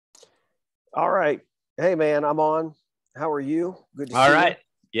All right. Hey, man, I'm on. How are you? Good to All see you. right.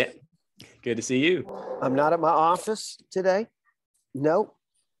 Yeah. Good to see you. I'm not at my office today. No,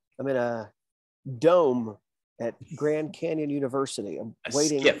 I'm in a dome at Grand Canyon University. I'm A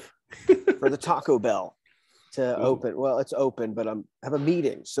waiting skiff. for the Taco Bell to Ooh, open. Well, it's open, but I have a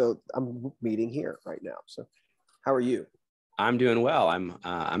meeting. So I'm meeting here right now. So how are you? I'm doing well.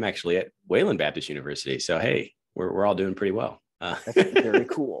 I'm actually at Wayland Baptist University. So hey, we're all doing pretty well. That's very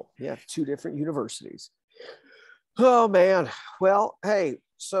cool. Yeah, two different universities. Oh man. Well, hey,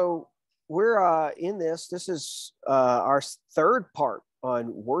 so we're in this. This is our third part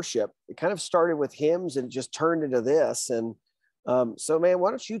on worship. It kind of started with hymns and just turned into this. And so, man,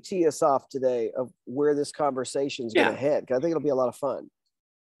 why don't you tee us off today of where this conversation is going to Yeah. head? Because I think it'll be a lot of fun.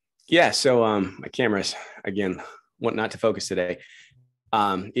 Yeah. So my camera's again want not to focus today.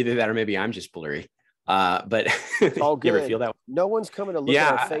 Either that or maybe I'm just blurry. But It's all you ever good. feel that? No one's coming to look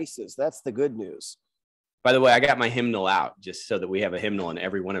at our Yeah. faces. That's the good news. By the way, I got my hymnal out just so that we have a hymnal in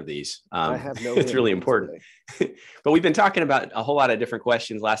every one of these. I have no It's really hymnal important. today. But we've been talking about a whole lot of different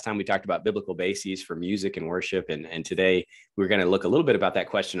questions. Last time we talked about biblical bases for music and worship. And today we're going to look a little bit about that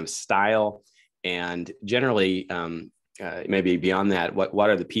question of style and generally maybe beyond that, what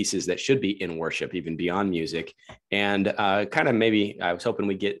are the pieces that should be in worship, even beyond music? And kind of maybe I was hoping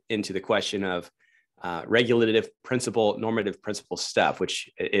we get into the question of regulative principle, normative principle stuff, which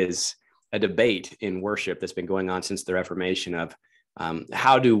is a debate in worship that's been going on since the Reformation of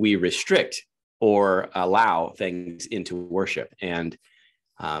how do we restrict or allow things into worship. And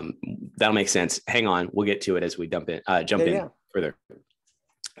that'll make sense. Hang on, we'll get to it as we jump in further.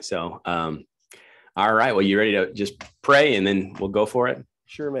 So, all right. Well, you ready to just pray and then we'll go for it?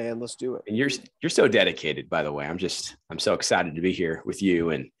 Sure, man. Let's do it. And you're so dedicated, by the way. I'm so excited to be here with you.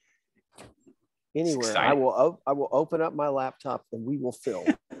 And anywhere, I will open up my laptop and we will film.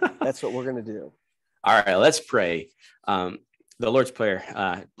 That's what we're going to do. All right, let's pray. The Lord's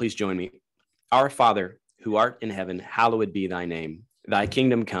Prayer, please join me. Our Father, who art in heaven, hallowed be thy name. Thy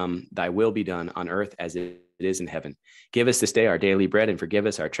kingdom come, thy will be done on earth as it is in heaven. Give us this day our daily bread and forgive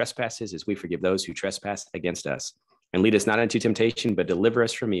us our trespasses as we forgive those who trespass against us. And lead us not into temptation, but deliver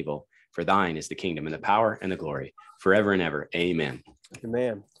us from evil. For thine is the kingdom and the power and the glory forever and ever. Amen.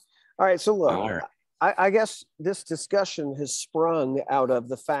 Amen. All right. So look, All right. I guess this discussion has sprung out of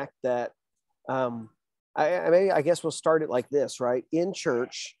the fact that I guess we'll start it like this, right? In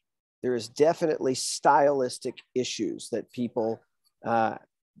church, there is definitely stylistic issues that people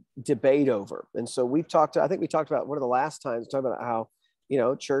debate over. And so I think we talked about one of the last times, talking about how,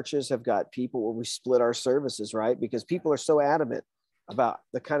 churches have got people where we split our services, right? Because people are so adamant about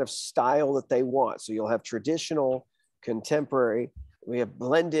the kind of style that they want. So you'll have traditional, contemporary, we have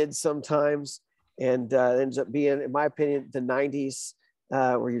blended sometimes. And it ends up being, in my opinion, the 90s,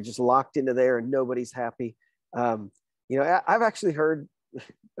 where you're just locked into there and nobody's happy. I've actually heard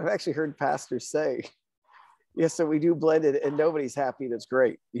pastors say, "Yes, so we do blended, and nobody's happy. That's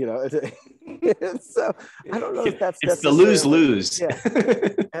great." So I don't know if that's it's the lose-lose. Yeah,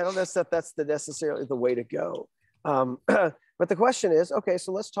 I don't know if that's necessarily the way to go. But the question is, okay,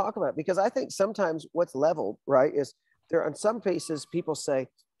 so let's talk about it, because I think sometimes what's leveled, right, is there in some cases people say,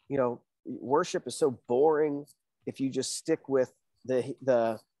 worship is so boring if you just stick with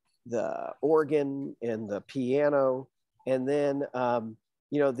the organ and the piano, and then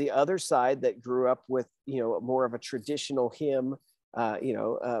the other side that grew up with more of a traditional hymn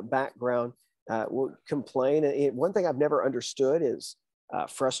background will complain. And one thing I've never understood is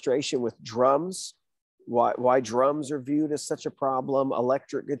frustration with drums. Why drums are viewed as such a problem,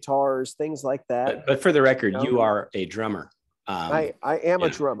 electric guitars, things like that. But for the record, you are a drummer. I am a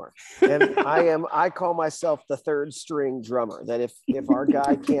drummer, and I call myself the third string drummer. That if our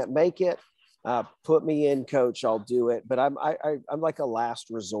guy can't make it, put me in, coach, I'll do it. But I'm like a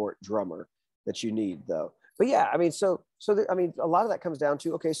last resort drummer that you need, though. But yeah, I mean, a lot of that comes down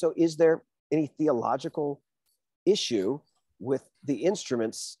to, okay, so is there any theological issue with the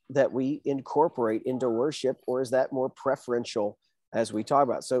instruments that we incorporate into worship, or is that more preferential as we talk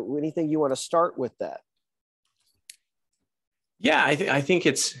about? So anything you want to start with that? Yeah, I think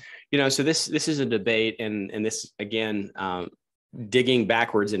it's, so this is a debate, and this, again, digging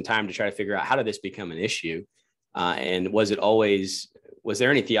backwards in time to try to figure out how did this become an issue? And was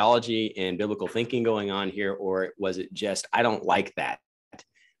there any theology and biblical thinking going on here, or was it just, I don't like that?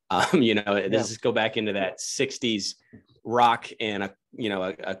 This is go back into that 60s rock and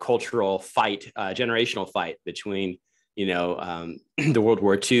a cultural fight, generational fight between, the World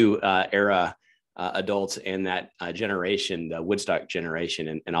War II era adults and that generation, the Woodstock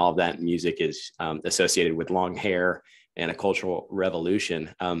generation, and all of that music is associated with long hair and a cultural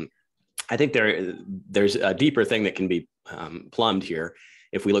revolution. I think there's a deeper thing that can be plumbed here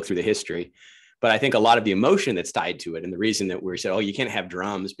if we look through the history. But I think a lot of the emotion that's tied to it, and the reason that we said, oh, you can't have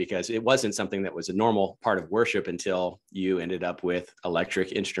drums, because it wasn't something that was a normal part of worship until you ended up with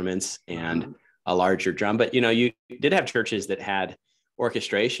electric instruments and a larger drum. But, you did have churches that had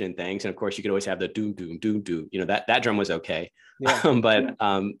orchestration and things. And of course, you could always have the do, do, do, do, that drum was okay. Yeah. But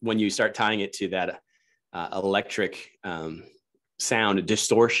when you start tying it to that electric sound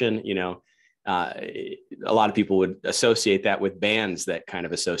distortion, a lot of people would associate that with bands that kind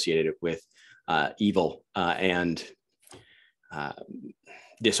of associated it with evil and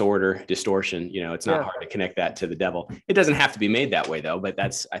disorder, distortion. It's not hard to connect that to the devil. It doesn't have to be made that way though, but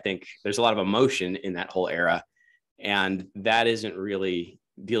I think there's a lot of emotion in that whole era, and that isn't really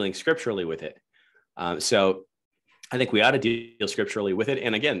dealing scripturally with it. So I think we ought to deal scripturally with it.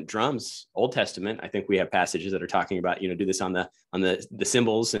 And again, drums, Old Testament, I think we have passages that are talking about, do this on the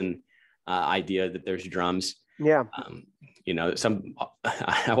cymbals and idea that there's drums. Yeah.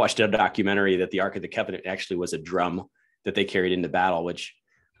 I watched a documentary that the Ark of the Covenant actually was a drum that they carried into battle, which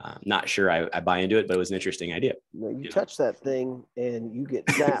I'm not sure I buy into it, but it was an interesting idea. You touch that thing and you get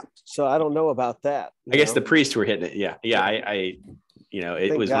zapped. So I don't know about that. I guess the priests were hitting it. Yeah.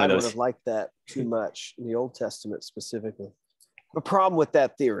 It was God one of those. Would have liked that too much in the Old Testament specifically. The problem with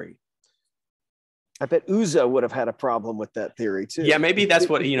that theory, I bet Uzzah would have had a problem with that theory too. Yeah, maybe that's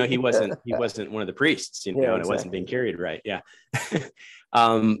what, he wasn't one of the priests, and exactly. It wasn't being carried right. Yeah.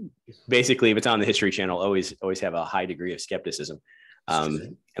 Basically, if it's on the History Channel, always have a high degree of skepticism.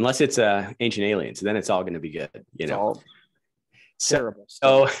 Unless it's ancient aliens, then it's all going to be good, All terrible.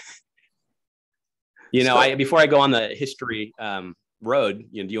 So, before I go on the history road,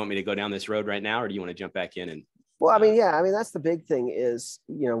 do you want me to go down this road right now, or do you want to jump back in? And well, that's the big thing is,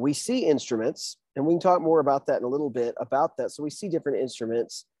 we see instruments, and we can talk more about that in a little bit about that. So we see different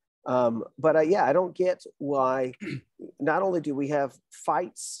instruments, but I don't get why. Not only do we have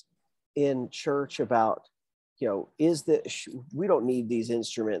fights in church about, we don't need these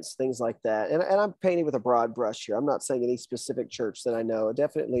instruments, things like that. And I'm painting with a broad brush here. I'm not saying any specific church that I know.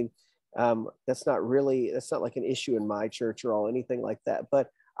 Definitely, that's not like an issue in my church or anything like that.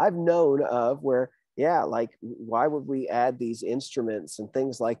 But I've known of where, why would we add these instruments and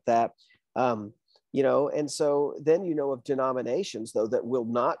things like that? And so then, of denominations though, that will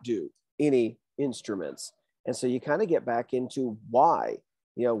not do any instruments. And so you kind of get back into why,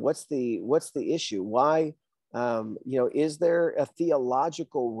 what's the issue? Why, is there a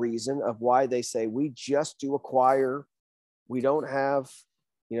theological reason of why they say we just do a choir? We don't have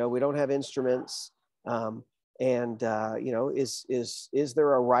instruments. Is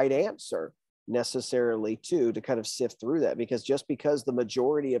there a right answer necessarily to kind of sift through that? Because just because the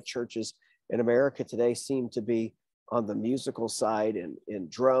majority of churches in America today seem to be on the musical side and in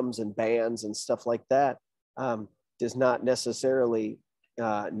drums and bands and stuff like that, does not necessarily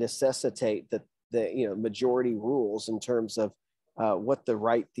necessitate that the majority rules in terms of what the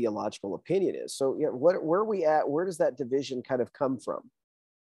right theological opinion is. So where are we at? Where does that division kind of come from?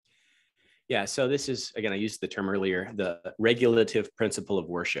 Yeah, so this is, again, I used the term earlier, the regulative principle of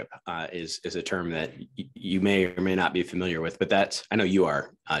worship is a term that you may or may not be familiar with, but I know you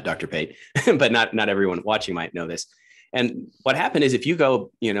are, Dr. Pate, but not everyone watching might know this. And what happened is if you go,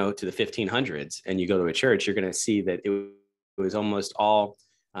 to the 1500s and you go to a church, you're going to see that it was almost all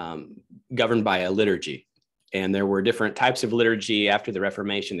governed by a liturgy. And there were different types of liturgy. After the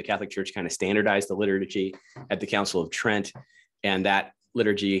Reformation, the Catholic Church kind of standardized the liturgy at the Council of Trent. And that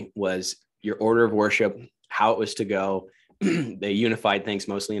liturgy was your order of worship, how it was to go. They unified things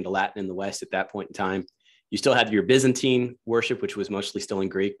mostly into Latin in the West at that point in time. You still had your Byzantine worship, which was mostly still in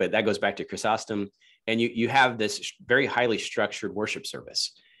Greek, but that goes back to Chrysostom. And you have this very highly structured worship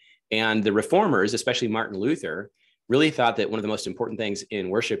service. And the reformers, especially Martin Luther, really thought that one of the most important things in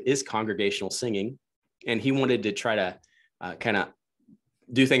worship is congregational singing. And he wanted to try to kind of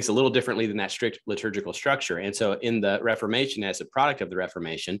do things a little differently than that strict liturgical structure. And so in the Reformation, as a product of the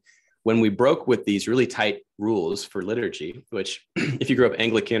Reformation, when we broke with these really tight rules for liturgy, which if you grew up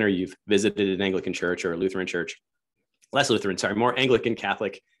Anglican or you've visited an Anglican church or a Lutheran church, more Anglican,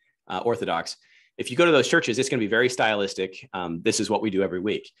 Catholic, Orthodox, if you go to those churches, it's going to be very stylistic. This is what we do every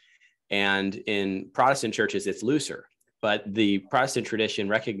week. And in Protestant churches, it's looser. But the Protestant tradition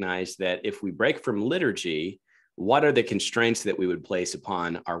recognized that if we break from liturgy, what are the constraints that we would place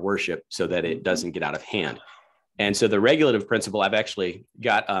upon our worship so that it doesn't get out of hand? And so the regulative principle, I've actually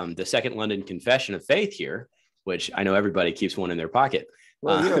got the Second London Confession of Faith here, which I know everybody keeps one in their pocket.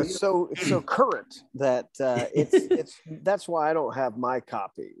 Well, it's so current that it's that's why I don't have my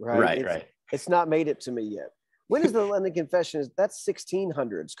copy, right? Right. It's not made it to me yet. When is the London Confession? That's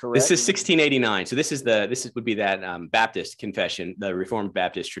 1600s, correct? This is 1689. So this would be that Baptist confession, the Reformed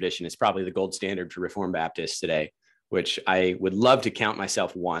Baptist tradition. Is probably the gold standard for Reformed Baptists today, which I would love to count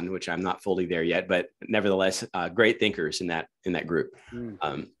myself one, which I'm not fully there yet, but nevertheless, great thinkers in that group.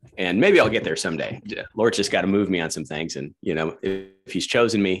 And maybe I'll get there someday. Lord's just got to move me on some things, and if He's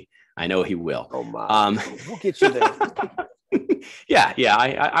chosen me, I know He will. Oh my! We'll get you there. Yeah,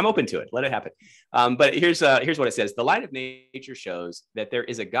 I'm open to it. Let it happen. But here's what it says: the light of nature shows that there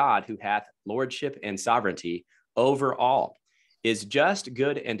is a God who hath lordship and sovereignty over all, is just,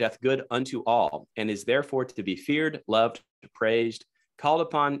 good, and doth good unto all, and is therefore to be feared, loved, praised, called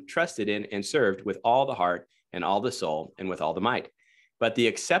upon, trusted in, and served with all the heart and all the soul and with all the might. But the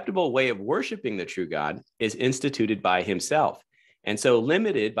acceptable way of worshiping the true God is instituted by Himself, and so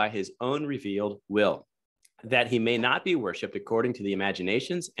limited by His own revealed will, that He may not be worshipped according to the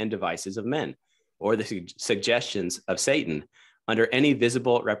imaginations and devices of men, or the suggestions of Satan, under any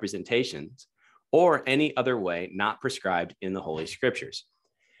visible representations, or any other way not prescribed in the Holy Scriptures.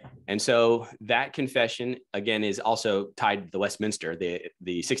 And so that confession, again, is also tied to the Westminster. The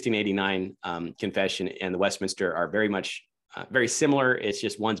 1689 confession and the Westminster are very much very similar. It's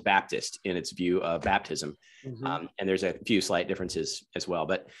just one's Baptist in its view of baptism. And there's a few slight differences as well.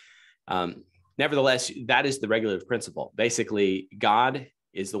 But nevertheless, that is the regulative principle. Basically, God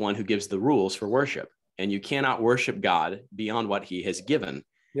is the one who gives the rules for worship, and you cannot worship God beyond what He has given.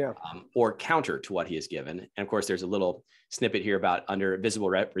 Or counter to what He has given. And of course, there's a little snippet here about under visible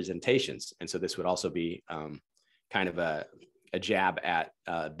representations. And so this would also be kind of a jab at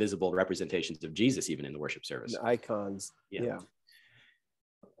visible representations of Jesus, even in the worship service. The icons. Yeah.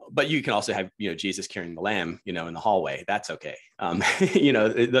 But you can also have, Jesus carrying the lamb, in the hallway. That's okay.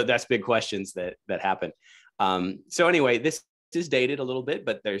 That's big questions that happen. So anyway, this is dated a little bit,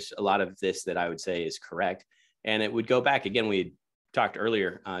 but there's a lot of this that I would say is correct. And it would go back again. We talked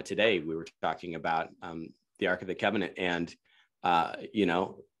earlier today, we were talking about the Ark of the Covenant, and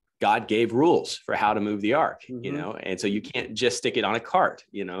God gave rules for how to move the Ark, and so you can't just stick it on a cart.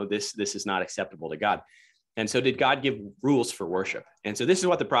 This is not acceptable to God. And so did God give rules for worship? And so this is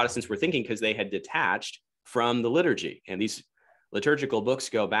what the Protestants were thinking, because they had detached from the liturgy, and these liturgical books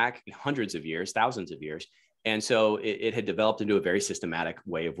go back hundreds of years, thousands of years. And so it had developed into a very systematic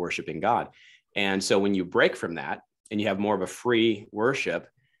way of worshiping God. And so when you break from that, and you have more of a free worship,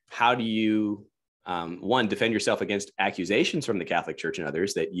 how do you, one, defend yourself against accusations from the Catholic Church and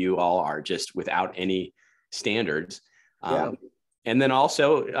others that you all are just without any standards? And then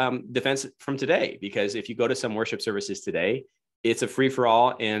also defense from today, because if you go to some worship services today, it's a free for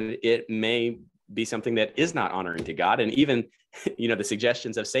all, and it may be something that is not honoring to God. And even, the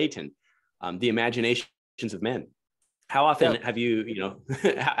suggestions of Satan, the imaginations of men. How often have you,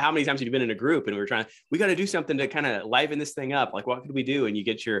 how many times have you been in a group and we got to do something to kind of liven this thing up? Like, what could we do? And you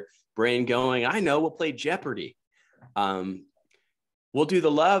get your brain going. I know, we'll play Jeopardy. We'll do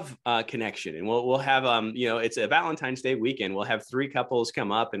the love connection, and we'll have, it's a Valentine's Day weekend. We'll have 3 couples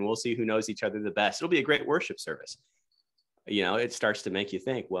come up, and we'll see who knows each other the best. It'll be a great worship service. It starts to make you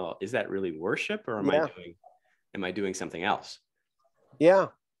think, well, is that really worship, or am I doing something else? Yeah.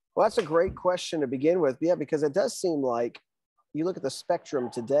 Well, that's a great question to begin with. Yeah, because it does seem like you look at the spectrum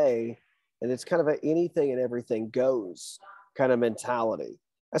today, and it's kind of an anything and everything goes kind of mentality.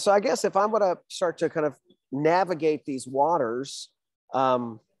 And so I guess if I'm going to start to kind of navigate these waters,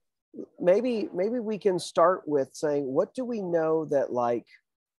 maybe we can start with saying, what do we know that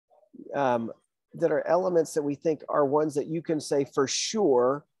that are elements that we think are ones that you can say for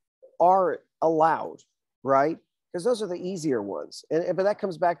sure are allowed, right? Because those are the easier ones. But that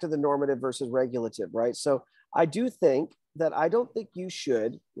comes back to the normative versus regulative, right? So I do think that I don't think you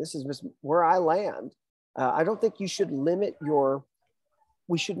should, this is just where I land, I don't think you should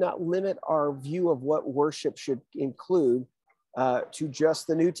we should not limit our view of what worship should include to just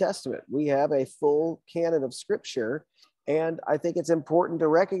the New Testament. We have a full canon of Scripture, and I think it's important to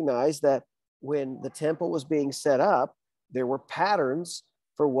recognize that when the temple was being set up, there were patterns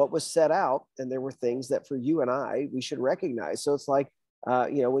for what was set out, and there were things that for you and I, we should recognize. So it's like,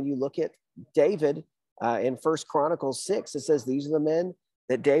 when you look at David in 1 Chronicles 6, it says, these are the men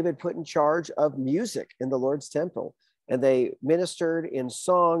that David put in charge of music in the Lord's temple. And they ministered in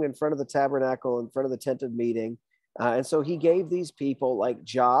song in front of the tabernacle, in front of the tent of meeting. And so he gave these people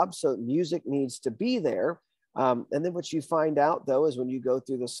jobs. So music needs to be there. And then what you find out, though, is when you go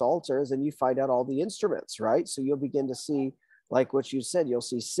through the Psalters and you find out all the instruments, right? So you'll begin to see, like what you said, you'll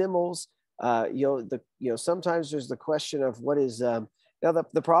see cymbals. Sometimes there's the question of what is now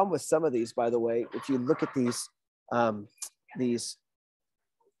the problem with some of these, by the way, if you look at these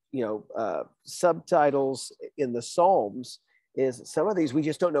subtitles in the Psalms is some of these we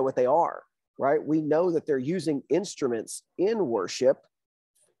just don't know what they are, right? We know that they're using instruments in worship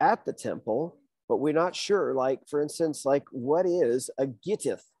at the temple, but we're not sure. Like, for instance, like what is a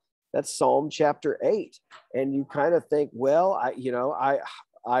gittith? That's Psalm chapter 8. And you kind of think, well,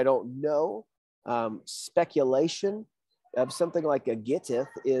 I don't know. Speculation of something like a gittith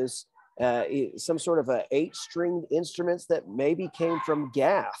is some sort of a 8-stringed instruments that maybe came from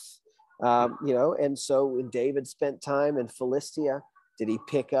Gath. And so when David spent time in Philistia, did he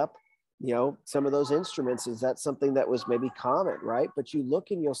pick up, some of those instruments? Is that something that was maybe common, right? But you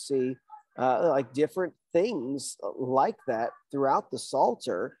look and you'll see like different things like that throughout the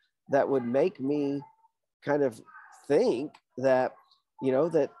Psalter that would make me kind of think that,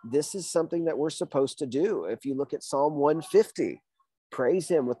 that this is something that we're supposed to do. If you look at Psalm 150, praise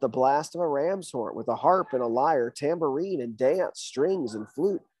him with the blast of a ram's horn, with a harp and a lyre, tambourine and dance, strings and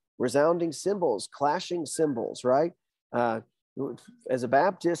flute, resounding cymbals, clashing cymbals, right? As a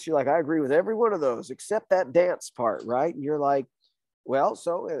Baptist, you're like, I agree with every one of those except that dance part, right? And you're like, well,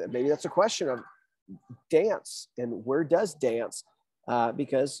 so maybe that's a question of dance, and where does dance?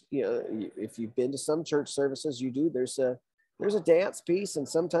 Because if you've been to some church services, there's a dance piece, and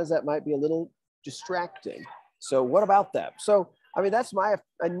sometimes that might be a little distracting. So what about that? So I mean, that's my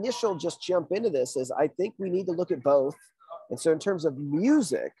initial just jump into this, is I think we need to look at both. And so in terms of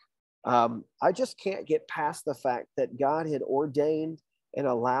music, I just can't get past the fact that God had ordained and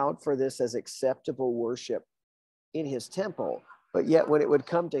allowed for this as acceptable worship in his temple. But yet when it would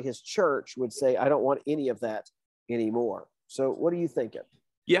come to his church, would say, I don't want any of that anymore. So what are you thinking?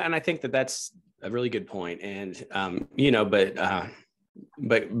 Yeah, and I think that that's a really good point. And,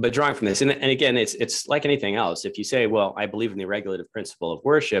 but drawing from this, and again, it's like anything else. If you say, well, I believe in the regulative principle of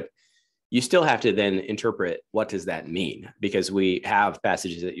worship, you still have to then interpret, what does that mean? Because we have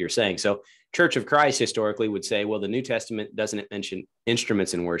passages that you're saying. So Church of Christ historically would say, well, the New Testament doesn't mention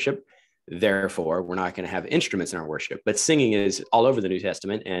instruments in worship. Therefore, we're not going to have instruments in our worship. But singing is all over the New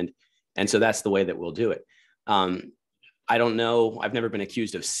Testament. And so that's the way that we'll do it. I don't know. I've never been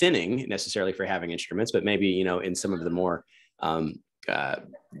accused of sinning necessarily for having instruments, but maybe, in some of the more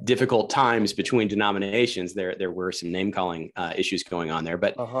difficult times between denominations, there were some name calling issues going on there.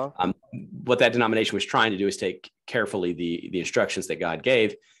 But what that denomination was trying to do is take carefully the instructions that God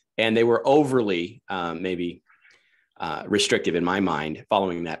gave, and they were overly maybe restrictive in my mind,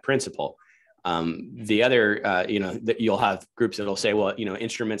 following that principle. The other, that you'll have groups that'll say, well,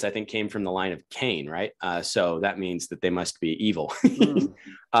 instruments, I think, came from the line of Cain, right? So that means that they must be evil.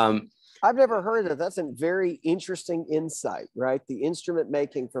 I've never heard that. That's a very interesting insight, right? The instrument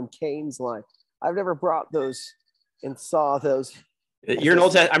making from Cain's line. I've never brought those and saw those. You're an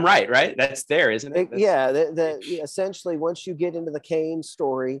Old Testament. I'm right? That's there, isn't it? Essentially, once you get into the Cain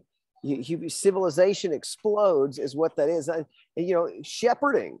story, civilization explodes, is what that is.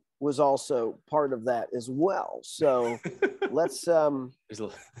 Shepherding was also part of that as well. So let's and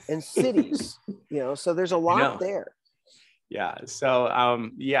cities, so there's a lot there. Yeah. So, I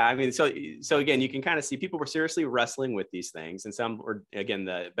mean, so again, you can kind of see people were seriously wrestling with these things, and some were, again,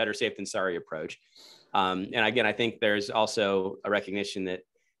 the better safe than sorry approach. And again, I think there's also a recognition that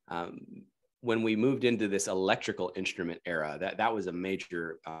when we moved into this electrical instrument era, that was a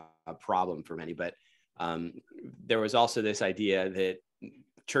major problem for many. But there was also this idea that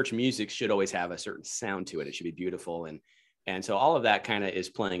church music should always have a certain sound to it. It should be beautiful. And so all of that kind of is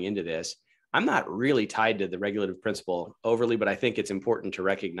playing into this. I'm not really tied to the regulative principle overly, but I think it's important to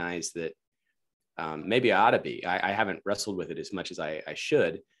recognize that maybe I ought to be. I haven't wrestled with it as much as I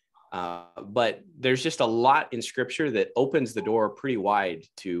should, but there's just a lot in Scripture that opens the door pretty wide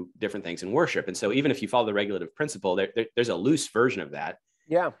to different things in worship. And so even if you follow the regulative principle, there's a loose version of that.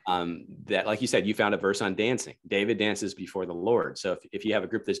 Yeah. That, like you said, you found a verse on dancing. David dances before the Lord. So if you have a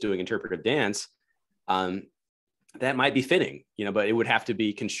group that's doing interpretive dance, that might be fitting, but it would have to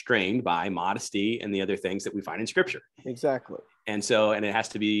be constrained by modesty and the other things that we find in Scripture. Exactly. And it has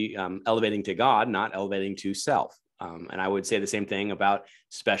to be elevating to God, not elevating to self. And I would say the same thing about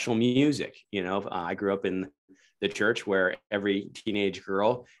special music. I grew up in the church where every teenage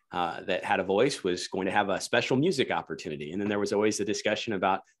girl that had a voice was going to have a special music opportunity. And then there was always a discussion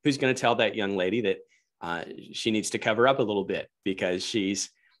about who's going to tell that young lady that she needs to cover up a little bit because she's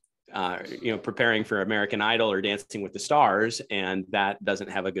preparing for American Idol or Dancing with the Stars, and that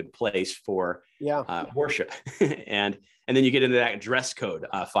doesn't have a good place for worship. and then you get into that dress code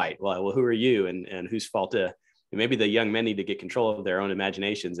fight. Well, who are you, and whose fault? Maybe the young men need to get control of their own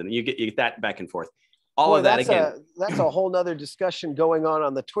imaginations, and you get that back and forth. all of that again. That's a whole nother discussion going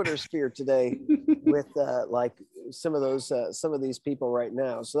on the Twitter sphere today with like some of these people right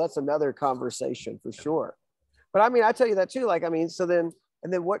now. So that's another conversation for sure. But I mean, I tell you that too. Like, I mean, so then,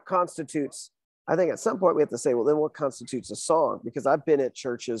 and then what constitutes, I think at some point we have to say, well, then what constitutes a song? Because I've been at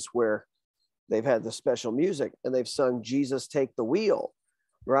churches where they've had the special music and they've sung Jesus Take the Wheel,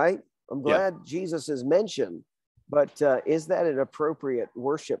 right? I'm glad Jesus is mentioned, but is that an appropriate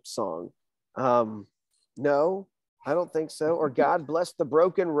worship song? No, I don't think so. Or God Bless the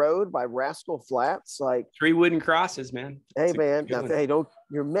Broken Road by Rascal Flatts. Like 3 wooden crosses, man. Hey, man, hey,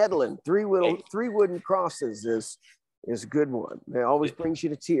 you're meddling. Three wooden crosses is a good one. It always brings you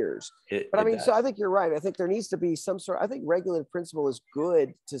to tears. But I mean, so I think you're right. I think there needs to be some sort, I think regulative principle is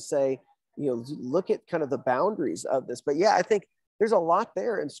good to say, look at kind of the boundaries of this. But yeah, I think there's a lot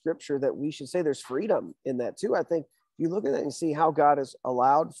there in scripture that we should say there's freedom in that too. I think if you look at it and see how God has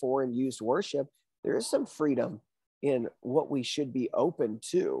allowed for and used worship, there is some freedom in what we should be open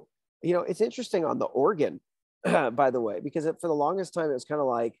to. It's interesting on the organ, by the way, because for the longest time, it was kind of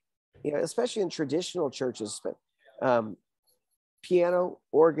like, especially in traditional churches, piano,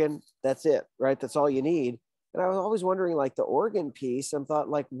 organ, that's it, right? That's all you need. And I was always wondering, like the organ piece, and thought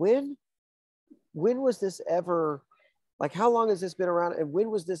like, when was this ever, like, how long has this been around? And when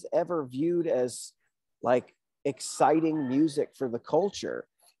was this ever viewed as like exciting music for the culture?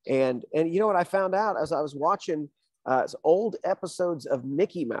 And you know what I found out as I was watching old episodes of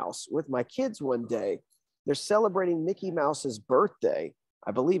Mickey Mouse with my kids one day. They're celebrating Mickey Mouse's birthday.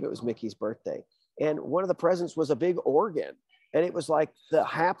 I believe it was Mickey's birthday. And one of the presents was a big organ. And it was like the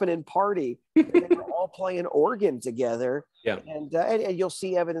happening party. They were all playing organ together. Yeah. And you'll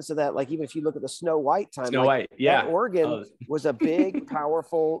see evidence of that. Like even if you look at the Snow White time, Snow White, yeah. That organ was a big,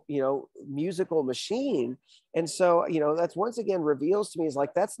 powerful, musical machine. And so, that's once again reveals to me is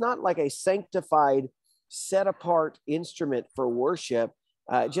like, that's not like a sanctified, set apart instrument for worship.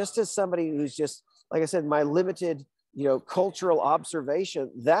 Just as somebody who's just, like I said, my limited, cultural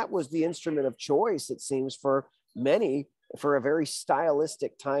observation, that was the instrument of choice, it seems, for many, for a very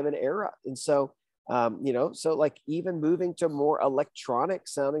stylistic time and era. And so, so like even moving to more electronic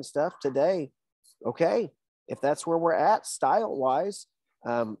sounding stuff today, okay, if that's where we're at style wise,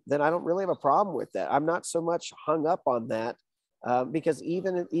 then I don't really have a problem with that. I'm not so much hung up on that because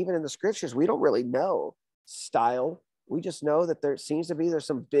even in the scriptures, we don't really know style. We just know that there seems to be, there's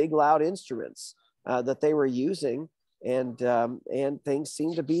some big loud instruments that they were using, and things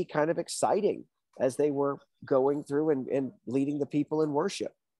seem to be kind of exciting as they were going through and leading the people in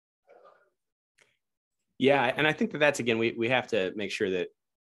worship. Yeah. And I think that's, again, we have to make sure that,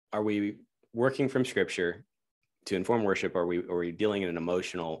 are we working from scripture to inform worship? Or are we dealing in an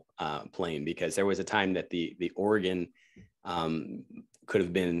emotional plane? Because there was a time that the organ could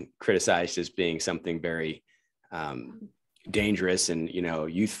have been criticized as being something very dangerous and,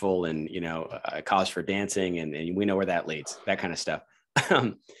 youthful and, a cause for dancing. And we know where that leads, that kind of stuff.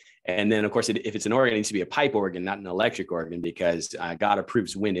 And then, of course, if it's an organ, it needs to be a pipe organ, not an electric organ, because God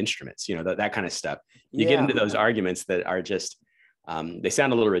approves wind instruments, that kind of stuff. You get into those arguments that are just, they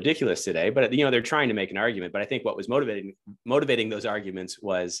sound a little ridiculous today, but, they're trying to make an argument. But I think what was motivating those arguments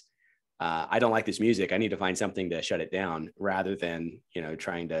was, I don't like this music. I need to find something to shut it down, rather than,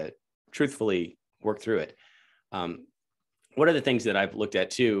 trying to truthfully work through it. One of the things that I've looked at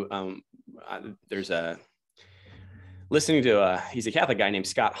too, there's listening to he's a Catholic guy named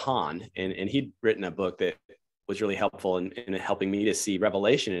Scott Hahn, and he'd written a book that was really helpful in helping me to see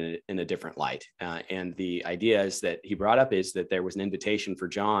Revelation in a different light. And the idea is that he brought up is that there was an invitation for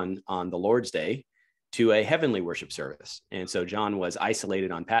John on the Lord's Day to a heavenly worship service. And so John was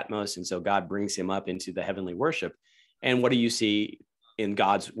isolated on Patmos. And so God brings him up into the heavenly worship. And what do you see in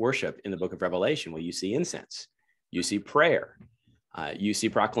God's worship in the book of Revelation? Well, you see incense, you see prayer, you see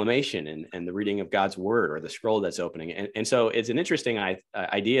proclamation and the reading of God's word, or the scroll that's opening. And so it's an interesting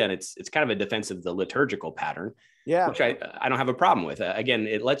idea, and it's kind of a defense of the liturgical pattern, which I don't have a problem with. Again,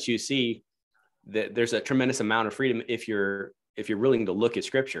 it lets you see that there's a tremendous amount of freedom if you're willing to look at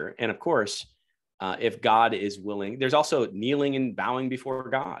scripture. And of course, if God is willing, there's also kneeling and bowing before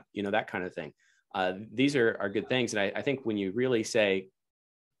God, that kind of thing. These are good things. And I think when you really say,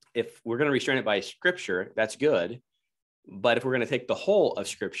 if we're going to restrain it by scripture, that's good. But if we're going to take the whole of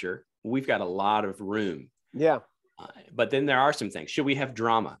scripture, we've got a lot of room. Yeah. But then there are some things. Should we have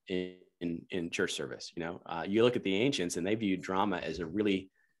drama in church service? You look at the ancients, and they viewed drama as a really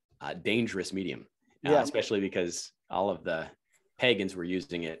dangerous medium, especially because all of the pagans were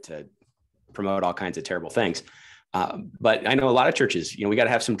using it to promote all kinds of terrible things. But I know a lot of churches, we got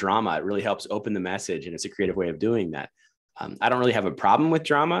to have some drama. It really helps open the message, and it's a creative way of doing that. I don't really have a problem with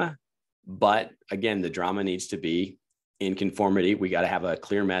drama, But again, the drama needs to be in conformity. We got to have a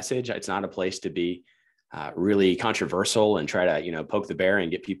clear message. It's not a place to be really controversial and try to, poke the bear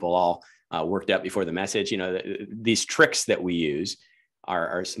and get people all worked up before the message. These tricks that we use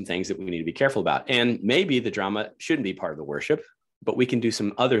are some things that we need to be careful about. And maybe the drama shouldn't be part of the worship, but we can do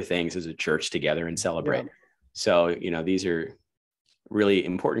some other things as a church together and celebrate. Yeah. So, these are really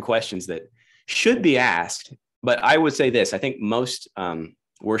important questions that should be asked. But I would say this, I think most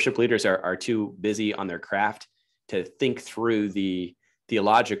worship leaders are too busy on their craft to think through the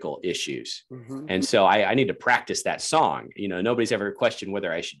theological issues. Mm-hmm. And so I need to practice that song. Nobody's ever questioned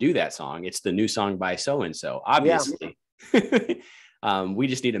whether I should do that song. It's the new song by so-and-so, obviously. Yeah. We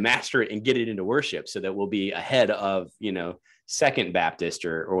just need to master it and get it into worship so that we'll be ahead of, Second Baptist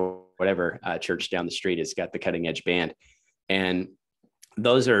or whatever church down the street has got the cutting edge band. And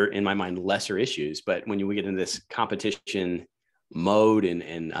those are, in my mind, lesser issues. But when we get into this competition mode and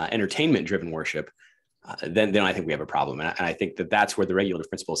entertainment driven worship, then I think we have a problem. And I think that's where the regulative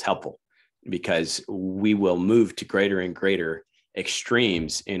principle is helpful, because we will move to greater and greater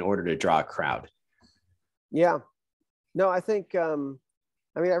extremes in order to draw a crowd. Yeah. No, I think,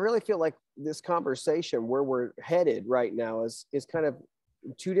 I really feel like this conversation where we're headed right now is kind of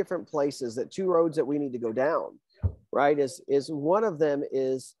two different places, two roads that we need to go down, right? Is one of them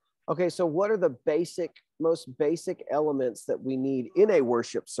is, okay, so what are the most basic elements that we need in a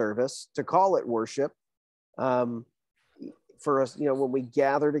worship service to call it worship for us, when we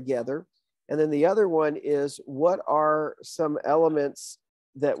gather together? And then the other one is, what are some elements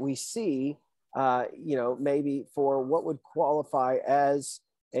that we see, maybe for what would qualify as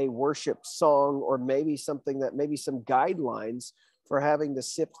a worship song, or maybe something that maybe some guidelines for having to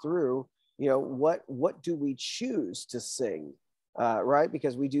sift through, what do we choose to sing, right?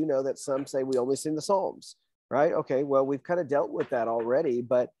 Because we do know that some say we only sing the Psalms, right? Okay, well, we've kind of dealt with that already,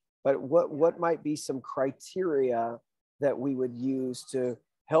 but what might be some criteria that we would use to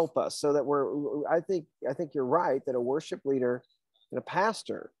help us so that I think you're right that a worship leader and a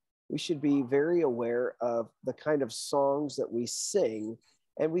pastor, we should be very aware of the kind of songs that we sing.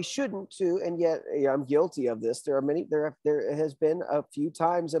 And we shouldn't too, and yet I'm guilty of this. There has been a few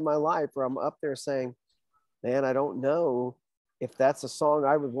times in my life where I'm up there saying, man, I don't know if that's a song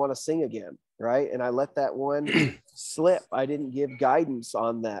I would want to sing again, right? And I let that one slip. I didn't give guidance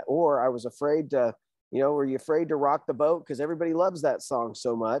on that. Or I was afraid to, were you afraid to rock the boat? Because everybody loves that song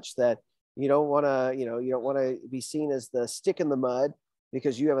so much that you don't want to be seen as the stick in the mud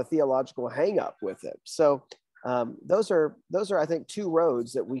because you have a theological hang up with it. So those are, I think, two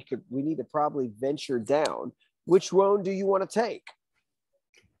roads that we need to probably venture down. Which road do you want to take?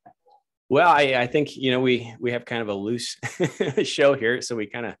 Well, I think, we have kind of a loose show here, so we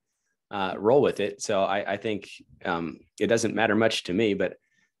kind of roll with it. So I think it doesn't matter much to me, but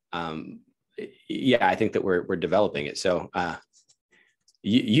I think that we're developing it. So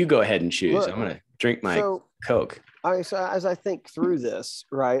you go ahead and choose. I'm going to drink my Coke. So as I think through this,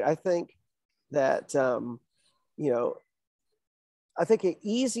 right, I think that, I think an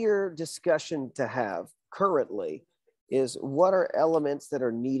easier discussion to have currently is what are elements that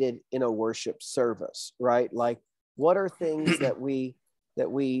are needed in a worship service, right? Like, what are things that we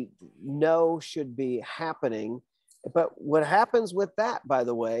know should be happening? But what happens with that, by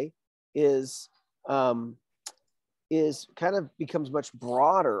the way, is kind of becomes much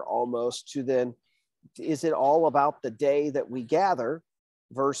broader almost to then, is it all about the day that we gather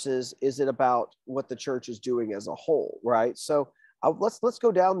versus is it about what the church is doing as a whole, right? So let's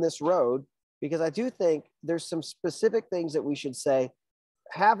go down this road, because I do think there's some specific things that we should say.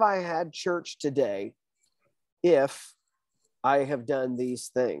 Have I had church today if I have done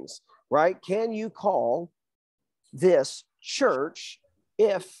these things, right? Can you call this church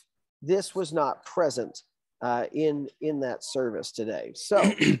if this was not present in that service today? So,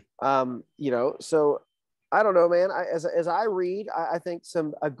 so I don't know, man. As I read, I think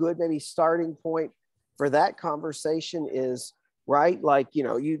a good maybe starting point for that conversation is, right, like, do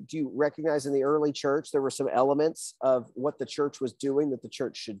you recognize in the early church there were some elements of what the church was doing that the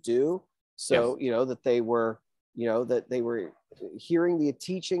church should do? So, yes. That they were hearing the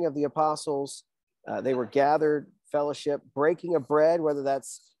teaching of the apostles, they were gathered, fellowship, breaking of bread, whether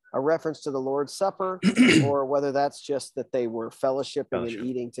that's a reference to the Lord's Supper or whether that's just that they were fellowshipping and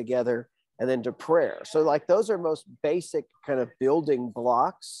eating together, and then to prayer. So like those are most basic kind of building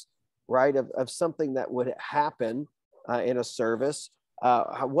blocks, right, of something that would happen in a service.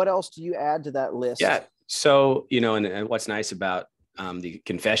 What else do you add to that list? Yeah. So, and what's nice about the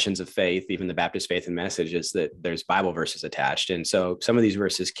confessions of faith, even the Baptist Faith and Message, is that there's Bible verses attached. And so some of these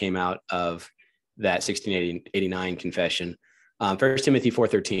verses came out of that 1689 confession. 1 Timothy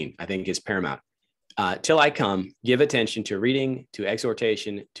 4:13, I think, is paramount. Till I come, give attention to reading, to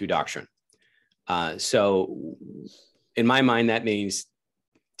exhortation, to doctrine. So in my mind, that means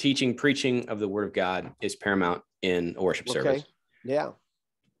teaching, preaching of the word of God is paramount in a worship service. Yeah.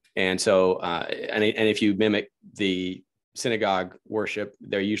 And so, and if you mimic the synagogue worship,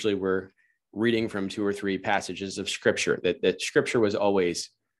 there usually were reading from 2 or 3 passages of scripture, that scripture was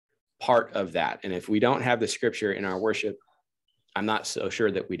always part of that. And if we don't have the scripture in our worship, I'm not so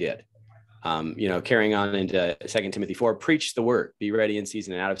sure that we did. Carrying on into 2 Timothy 4, preach the word, be ready in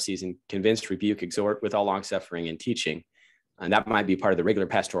season and out of season, convince, rebuke, exhort with all long suffering and teaching. And that might be part of the regular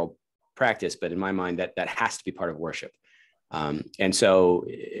pastoral practice, but in my mind, that has to be part of worship. And so,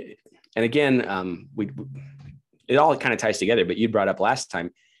 and again, it all kind of ties together, but you brought up last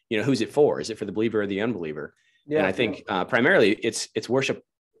time, who's it for? Is it for the believer or the unbeliever? Yeah. And I think primarily it's worship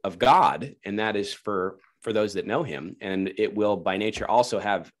of God, and that is for those that know him, and it will by nature also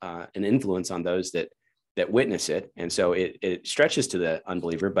have an influence on those that witness it. And so it stretches to the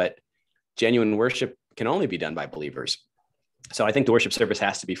unbeliever, but genuine worship can only be done by believers. So I think the worship service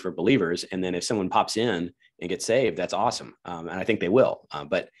has to be for believers. And then if someone pops in and gets saved, that's awesome. And I think they will.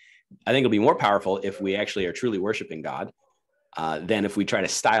 But I think it'll be more powerful if we actually are truly worshiping God than if we try to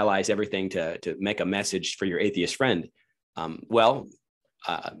stylize everything to make a message for your atheist friend.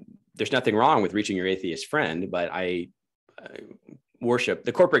 There's nothing wrong with reaching your atheist friend, but I worship,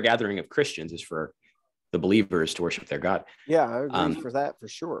 the corporate gathering of Christians is for the believers to worship their God. Yeah, I agree for that, for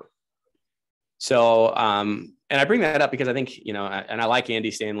sure. So, and I bring that up because I think, and I like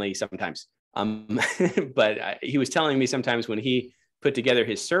Andy Stanley sometimes, but he was telling me sometimes when he put together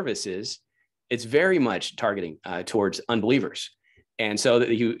his services, it's very much targeting towards unbelievers. And so that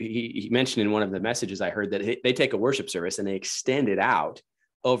he mentioned in one of the messages I heard that they take a worship service and they extend it out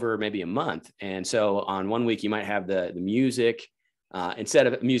over maybe a month. And so on one week, you might have the music, instead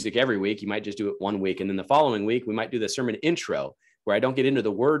of music every week, you might just do it one week. And then the following week, we might do the sermon intro, where I don't get into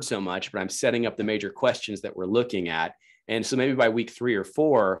the word so much, but I'm setting up the major questions that we're looking at. And so maybe by week 3 or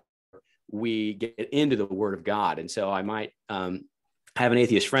 4, we get into the word of God. And so I might have an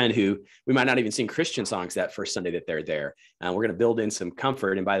atheist friend who we might not even sing Christian songs that first Sunday that they're there. We're going to build in some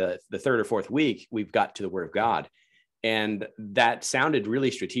comfort. And by the 3rd or 4th week, we've got to the word of God. And that sounded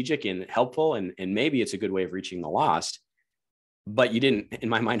really strategic and helpful. And maybe it's a good way of reaching the lost. But you didn't, in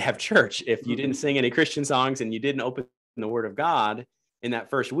my mind, have church. If you didn't sing any Christian songs and you didn't open the word of God in that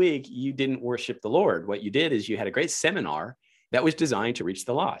first week, you didn't worship the Lord. What you did is you had a great seminar that was designed to reach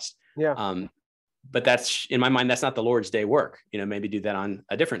the lost. Yeah. But that's, in my mind, that's not the Lord's day work. Maybe do that on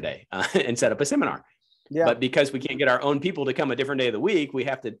a different day and set up a seminar. Yeah. But because we can't get our own people to come a different day of the week, we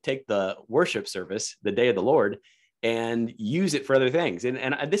have to take the worship service, the day of the Lord, and use it for other things.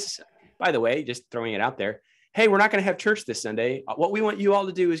 And this is, by the way, just throwing it out there. Hey, we're not going to have church this Sunday. What we want you all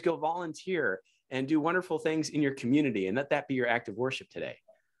to do is go volunteer and do wonderful things in your community, and let that be your act of worship today.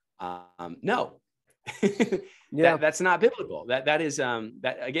 No, yeah, that's not biblical. That is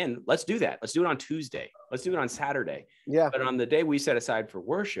that again. Let's do that. Let's do it on Tuesday. Let's do it on Saturday. Yeah. But on the day we set aside for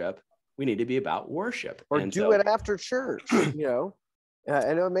worship, we need to be about worship. Or do it after church.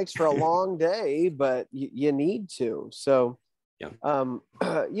 I know it makes for a long day, but you need to. So, yeah.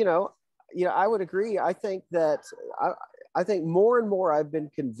 I would agree. I think that I think more and more I've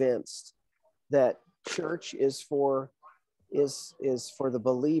been convinced that church is for the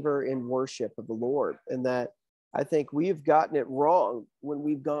believer in worship of the Lord, and that I think we've gotten it wrong when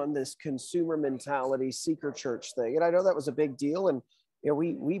we've gone this consumer mentality, seeker church thing. And I know that was a big deal, and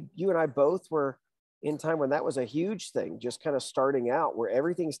you and I both were in time when that was a huge thing, just kind of starting out, where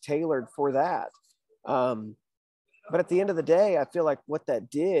everything's tailored for that. But at the end of the day, I feel like what that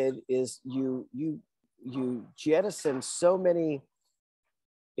did is you jettison so many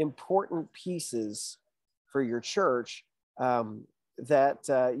important pieces for your church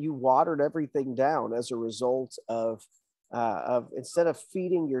that you watered everything down as a result of instead of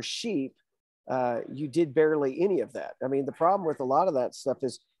feeding your sheep, you did barely any of that. I mean, the problem with a lot of that stuff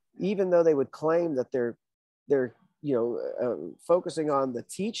is, even though they would claim that they're focusing on the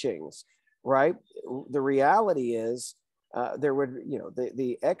teachings, right? The reality is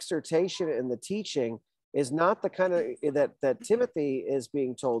the exhortation and the teaching is not the kind of that Timothy is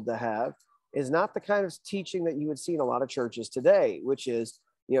being told to have, is not the kind of teaching that you would see in a lot of churches today, which is,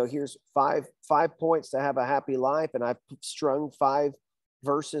 here's five points to have a happy life, and I've strung 5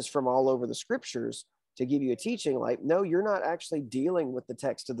 verses from all over the scriptures to give you a teaching. Like, no, you're not actually dealing with the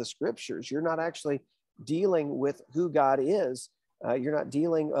text of the scriptures. You're not actually dealing with who God is. You're not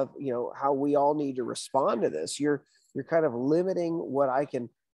dealing of, how we all need to respond to this. You're kind of limiting what I can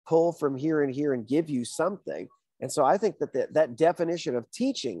pull from here and here and give you something. And so I think that that definition of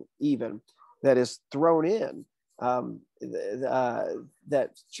teaching, even that is thrown in, that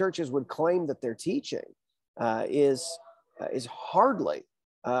churches would claim that they're teaching, is hardly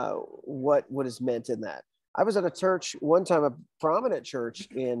what is meant in that. I was at a church one time, a prominent church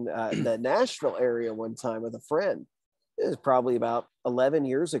in the Nashville area one time with a friend. It was probably about 11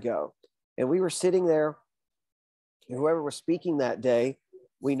 years ago. And we were sitting there, and whoever was speaking that day,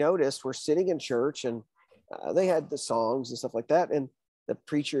 we noticed we're sitting in church, and they had the songs and stuff like that. And the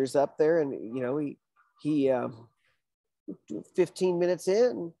preacher is up there, and, you know, he 15 minutes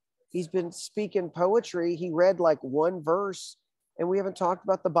in, he's been speaking poetry. He read like one verse, and we haven't talked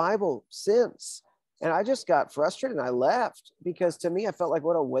about the Bible since. And I just got frustrated and I left, because to me, I felt like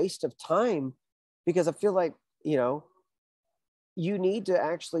what a waste of time, because I feel like, you know, you need to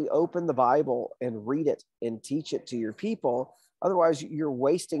actually open the Bible and read it and teach it to your people. Otherwise, you're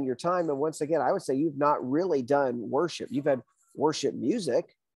wasting your time. And once again, I would say you've not really done worship. You've had worship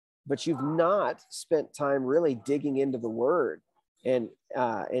music, but you've not spent time really digging into the word and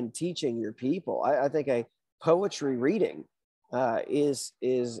teaching your people. I think a poetry reading is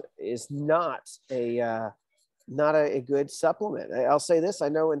not a good supplement. I'll say this: I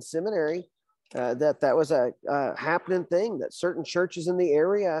know in seminary that was a happening thing, that certain churches in the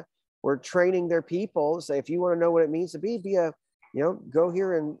area were training their people to say, if you want to know what it means to be a, you know, go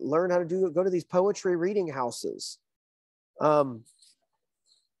here and learn how to go to these poetry reading houses.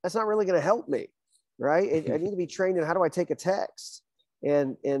 That's not really going to help me, right? I need to be trained in how do I take a text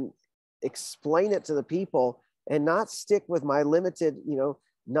and explain it to the people, and not stick with my limited, you know,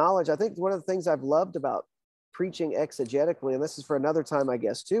 knowledge. I think one of the things I've loved about preaching exegetically, and this is for another time, I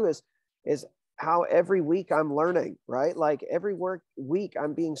guess, too, is how every week I'm learning, right? Like every week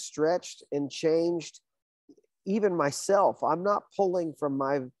I'm being stretched and changed. Even myself, I'm not pulling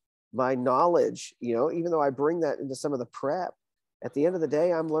from my knowledge, you know, even though I bring that into some of the prep. At the end of the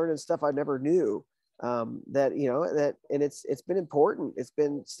day, I'm learning stuff I never knew. That, you know, that, and it's been important. It's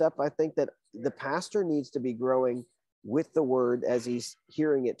been stuff I think that the pastor needs to be growing with the word as he's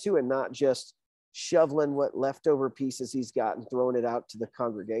hearing it too, and not just shoveling what leftover pieces he's got and throwing it out to the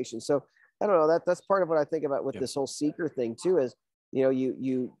congregation. So I don't know, that's part of what I think about with this whole seeker thing too, is, you know,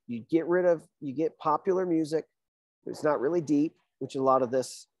 you get popular music. It's not really deep, which a lot of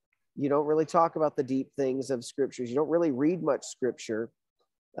this, you don't really talk about the deep things of scriptures. You don't really read much scripture.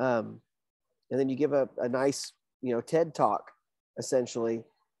 And then you give a nice, you know, TED talk essentially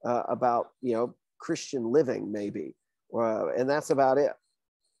about, you know, Christian living maybe. And that's about it.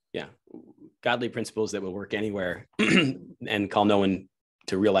 Yeah. Godly principles that will work anywhere and call no one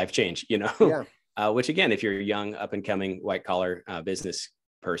to real life change, you know? Yeah. Which again, if you're a young up and coming white collar business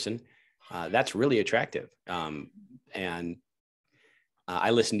person, that's really attractive. And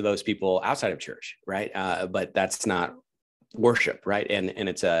I listen to those people outside of church, right? But that's not worship, right? And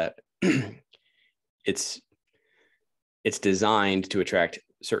it's it's designed to attract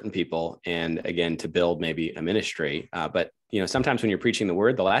certain people, and again, to build maybe a ministry. But, you know, sometimes when you're preaching the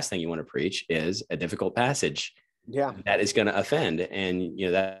word, the last thing you want to preach is a difficult passage. Yeah. That is going to offend. And, you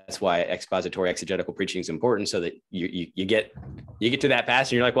know, that's why expository exegetical preaching is important, so that you get to that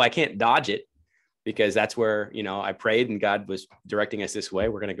passage and you're like, well, I can't dodge it, because that's where, you know, I prayed and God was directing us this way.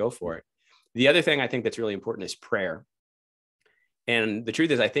 We're going to go for it. The other thing I think that's really important is prayer. And the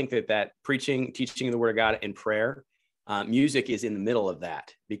truth is, I think that teaching the word of God and prayer, music is in the middle of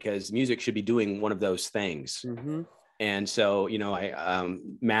that, because music should be doing one of those things. Mm-hmm. And so, you know,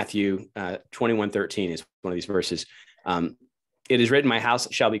 Matthew 21:13 is one of these verses. It is written, my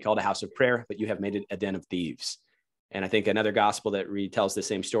house shall be called a house of prayer, but you have made it a den of thieves. And I think another gospel that retells the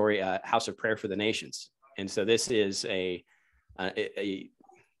same story, a house of prayer for the nations. And so this is a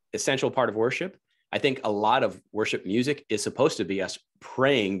essential part of worship. I think a lot of worship music is supposed to be us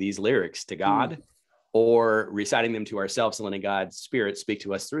praying these lyrics to God, or reciting them to ourselves and letting God's Spirit speak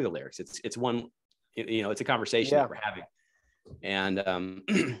to us through the lyrics. It's one, you know, it's a conversation that we're having, and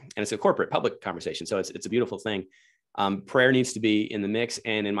and it's a corporate public conversation. So it's a beautiful thing. Prayer needs to be in the mix.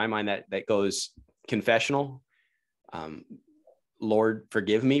 And in my mind, that goes confessional, Lord,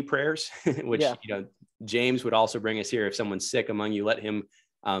 forgive me prayers, which, you know, James would also bring us here. If someone's sick among you, let him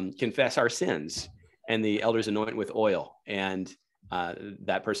confess our sins, and the elders anoint with oil, and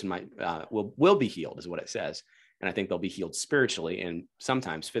that person will be healed, is what it says. And I think they'll be healed spiritually and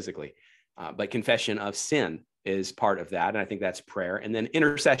sometimes physically. But confession of sin is part of that. And I think that's prayer. And then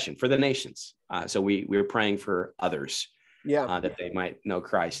intercession for the nations. So we're praying for others, that they might know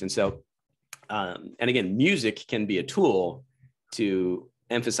Christ. And so, and again, music can be a tool to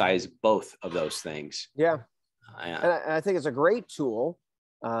emphasize both of those things. Yeah. And I think it's a great tool.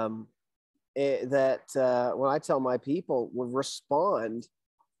 when I tell my people, will respond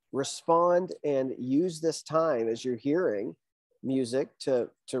and use this time as you're hearing music to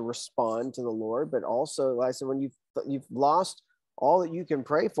respond to the Lord. But also, like I said, when you've lost all that you can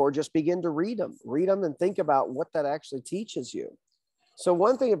pray for, just begin to read them and think about what that actually teaches you. So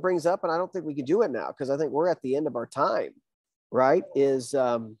one thing it brings up, and I don't think we can do it now because I think we're at the end of our time, right, is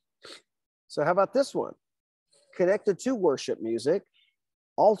so how about this one? Connected to worship music,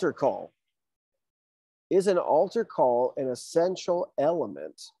 altar call. Is an altar call an essential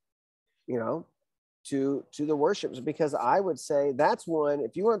element, to the worships? Because I would say that's one,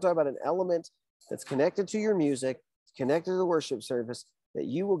 if you want to talk about an element that's connected to your music, connected to the worship service, that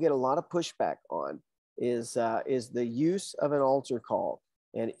you will get a lot of pushback on, is the use of an altar call.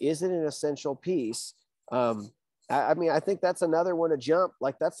 And is it an essential piece? I mean, I think that's another one to jump.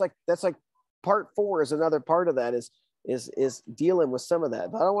 Like that's like part 4 is another part of that, is dealing with some of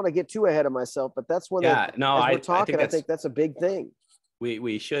that. But I don't want to get too ahead of myself, but that's one that, as we're talking, I think that's a big thing.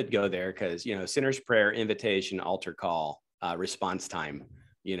 We should go there because, sinner's prayer, invitation, altar call, response time,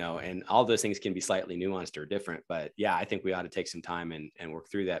 and all those things can be slightly nuanced or different. But yeah, I think we ought to take some time and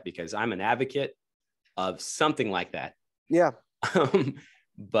work through that, because I'm an advocate of something like that. Yeah.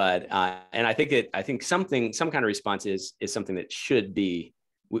 But and I think some kind of response is something that should be,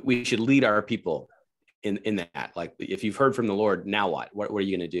 we should lead our people in that. Like, if you've heard from the Lord, now what are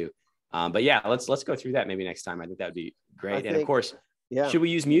you going to do? But yeah, let's go through that maybe next time. I think that would be great. And of course, should we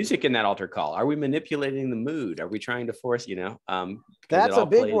use music in that altar call? Are we manipulating the mood? Are we trying to force, that's a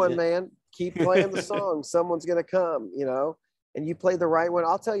big one, man. Keep playing the song. Someone's going to come, and you play the right one.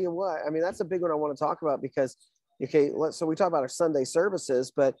 I'll tell you what, I mean, that's a big one I want to talk about, because, so we talk about our Sunday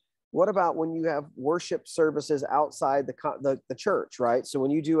services, but what about when you have worship services outside the church, right? So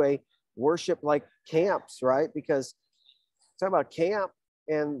when you do a worship like camps, right? Because talk about camp,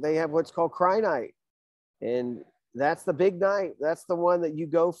 and they have what's called cry night, and that's the big night. That's the one that you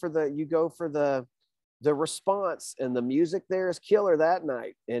go for the response, and the music there is killer that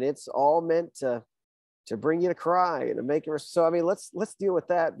night, and it's all meant to bring you to cry and to make it. So I mean, let's deal with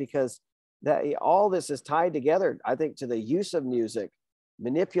that, because that all this is tied together, I think, to the use of music,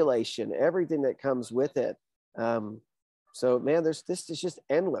 manipulation, everything that comes with it. So man, this is just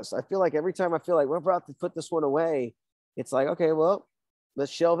endless. I feel like every time I feel like we're about to put this one away, it's like, okay, well,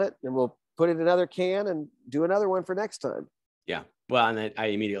 let's shelve it and we'll put it in another can and do another one for next time. Yeah. Well, and then I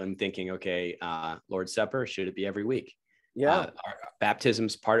immediately am thinking, okay, Lord's Supper, should it be every week? Yeah.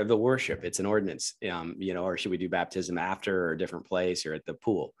 Baptism's part of the worship. It's an ordinance, or should we do baptism after, or a different place, or at the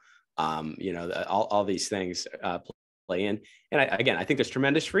pool? All these things play in. And I think there's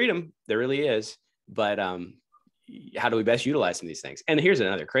tremendous freedom. There really is. But how do we best utilize some of these things? And here's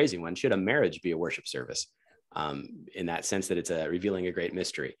another crazy one. Should a marriage be a worship service? In that sense that it's revealing a great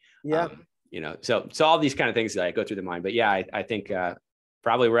mystery. Yeah. So all these kind of things that I go through the mind. But yeah, I think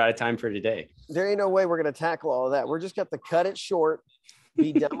probably we're out of time for today. There ain't no way we're going to tackle all of that. We're just got to cut it short,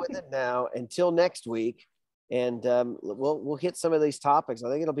 be done with it now until next week. And we'll hit some of these topics. I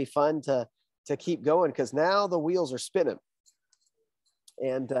think it'll be fun to keep going, because now the wheels are spinning.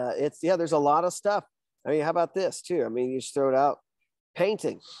 And there's a lot of stuff. I mean, how about this too? I mean, you just throw it out.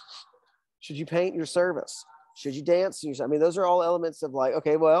 Painting. Should you paint your service? Should you dance? I mean, those are all elements of like,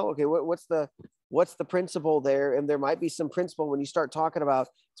 okay, what's the principle there? And there might be some principle when you start talking about,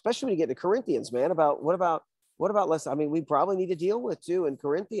 especially when you get to Corinthians, man, about what about less? I mean, we probably need to deal with too in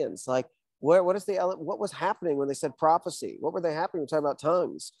Corinthians, like what was happening when they said prophecy? What were they happening? We're talking about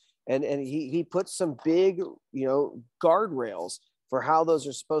tongues, and he put some big, guardrails for how those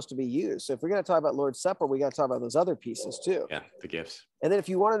are supposed to be used. So if we're going to talk about Lord's Supper, we got to talk about those other pieces too. Yeah, the gifts. And then if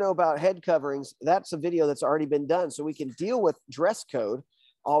you want to know about head coverings, that's a video that's already been done. So we can deal with dress code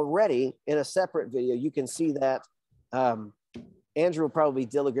already in a separate video. You can see that. Andrew will probably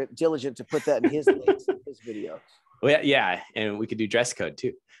be diligent to put that in his links in his video. Well, yeah, and we could do dress code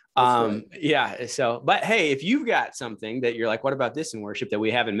too. Right. Yeah. So, but hey, if you've got something that you're like, what about this in worship that we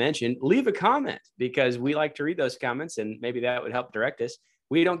haven't mentioned, leave a comment, because we like to read those comments, and maybe that would help direct us.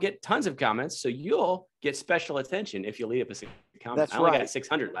 We don't get tons of comments, so you'll get special attention if you leave us a comment. That's I only right. got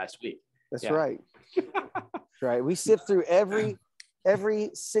 600 last week. That's right. That's right. We sift through every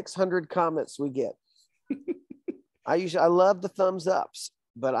 600 comments we get. I love the thumbs ups,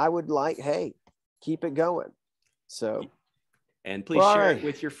 but I would like, hey, keep it going. So. And please share it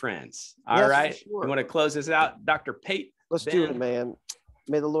with your friends. All right. Sure. You want to close this out, Dr. Pate? Let's do it, man.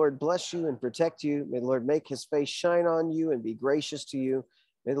 May the Lord bless you and protect you. May the Lord make his face shine on you and be gracious to you.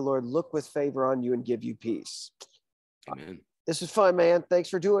 May the Lord look with favor on you and give you peace. Amen. This is fun, man. Thanks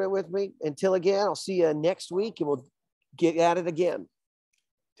for doing it with me. Until again, I'll see you next week, and we'll get at it again.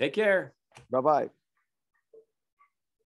 Take care. Bye-bye.